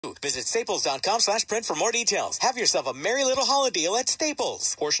Visit staples.com/print for more details. Have yourself a merry little holiday deal at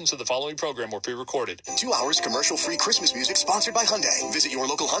Staples. Portions of the following program were pre-recorded. 2 hours commercial-free Christmas music sponsored by Hyundai. Visit your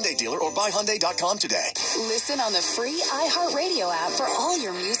local Hyundai dealer or buyhyundai.com today. Listen on the free iHeartRadio app for all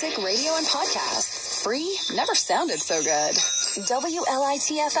your music, radio, and podcasts. Free never sounded so good. WLIT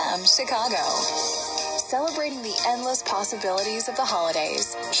FM, Chicago. Celebrating the endless possibilities of the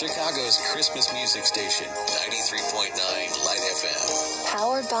holidays. Chicago's Christmas music station, 93.9 Light FM.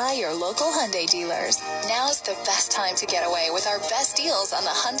 Powered by your local Hyundai dealers. Now's the best time to get away with our best deals on the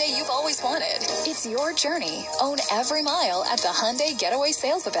Hyundai you've always wanted. It's your journey. Own every mile at the Hyundai Getaway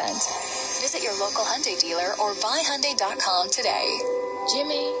Sales Event. Visit your local Hyundai dealer or buyhyundai.com today.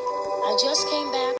 Jimmy, I just came back